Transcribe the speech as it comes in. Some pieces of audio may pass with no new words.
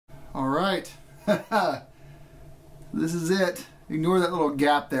All right. This is it. Ignore that little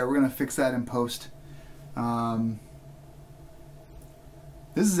gap there. We're going to fix that in post.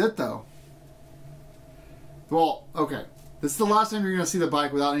 This is it though. Well, okay. This is the last time you're going to see the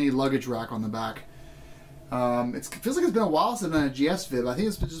bike without any luggage rack on the back. It feels like it's been a while since I've done a GS vid. I think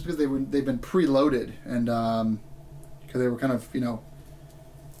it's just because they've been preloaded and because they were kind of, you know,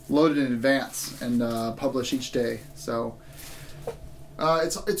 loaded in advance and published each day. So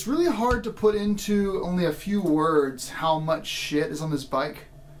it's really hard to put into only a few words how much shit is on this bike.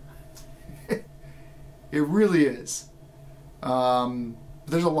 It really is.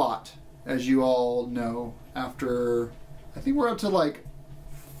 There's a lot, as you all know. After, I think we're up to like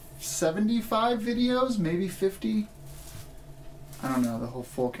 75 videos, maybe 50. I don't know the whole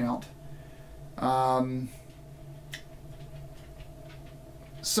full count.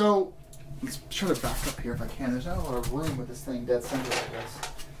 So let's try to back up here if I can. There's not a lot of room with this thing dead center like this.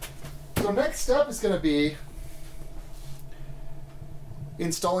 So next step is going to be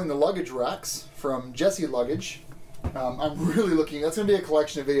installing the luggage racks from Jesse Luggage. I'm really looking, that's going to be a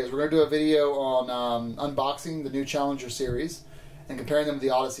collection of videos. We're going to do a video on unboxing the new Challenger series and comparing them to the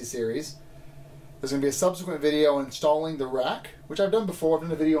Odyssey series. There's going to be a subsequent video on installing the rack, which I've done before. I've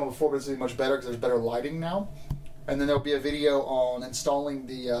done a video on before, but it's going to be much better because there's better lighting now. And then there'll be a video on installing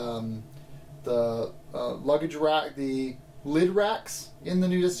the luggage rack, the lid racks in the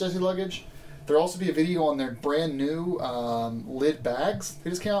new Jesse Luggage. There'll also be a video on their brand new lid bags they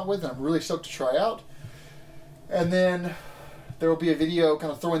just came out with, and I'm really stoked to try out. And then there will be a video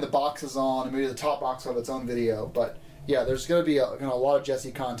kind of throwing the boxes on, and maybe the top box will have its own video. But yeah, there's going to be a lot of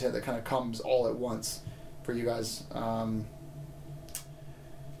Jesse content that kind of comes all at once for you guys.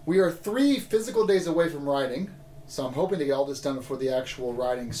 We are 3 physical days away from riding, so I'm hoping to get all this done before the actual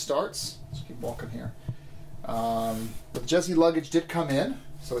riding starts. Let's keep walking here. The Jesse Luggage did come in,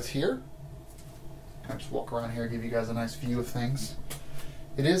 so it's here. I'll just walk around here and give you guys a nice view of things.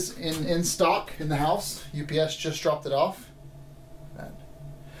 It is in stock in the house. UPS just dropped it off. And,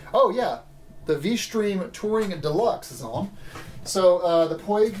 oh yeah, the V-Stream Touring Deluxe is on. So the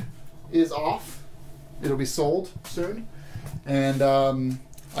Puig is off. It'll be sold soon. And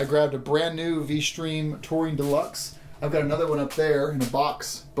I grabbed a brand new V-Stream Touring Deluxe. I've got another one up there in a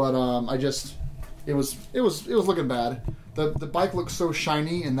box, but it was looking bad. The bike looked so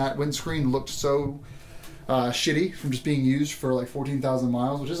shiny, and that windscreen looked so shitty from just being used for like 14,000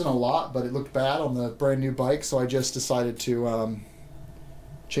 miles, which isn't a lot, but it looked bad on the brand new bike, so I just decided to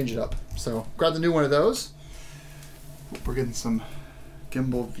change it up. So grab the new one of those. We're getting some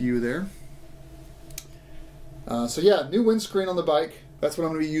gimbal view there. So yeah, new windscreen on the bike. That's what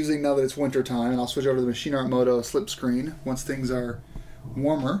I'm going to be using now that it's winter time, and I'll switch over to the Machine Art Moto slip screen once things are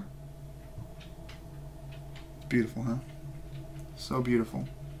warmer. Beautiful, huh? So beautiful.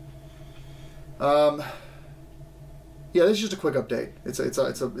 Yeah, this is just a quick update. It's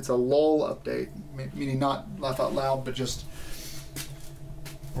a lull update, meaning not laugh out loud, but just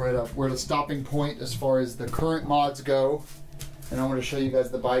we're at a stopping point as far as the current mods go, and I want to show you guys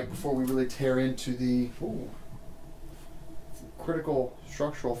the bike before we really tear into the critical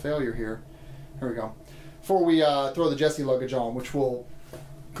structural failure here. Here we go. Before we throw the Jesse Luggage on, which will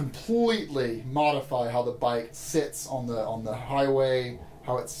completely modify how the bike sits on the highway,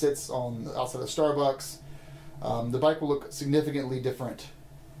 how it sits on outside of Starbucks. The bike will look significantly different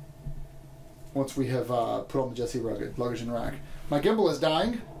once we have put on the Jesse Luggage and rack. My gimbal is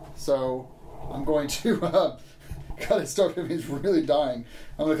dying, so I'm going to cut it short. It's really dying.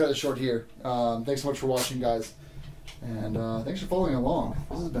 I'm going to cut it short here. Thanks so much for watching, guys, and thanks for following along.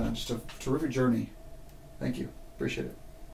 This has been just a terrific journey. Thank you. Appreciate it.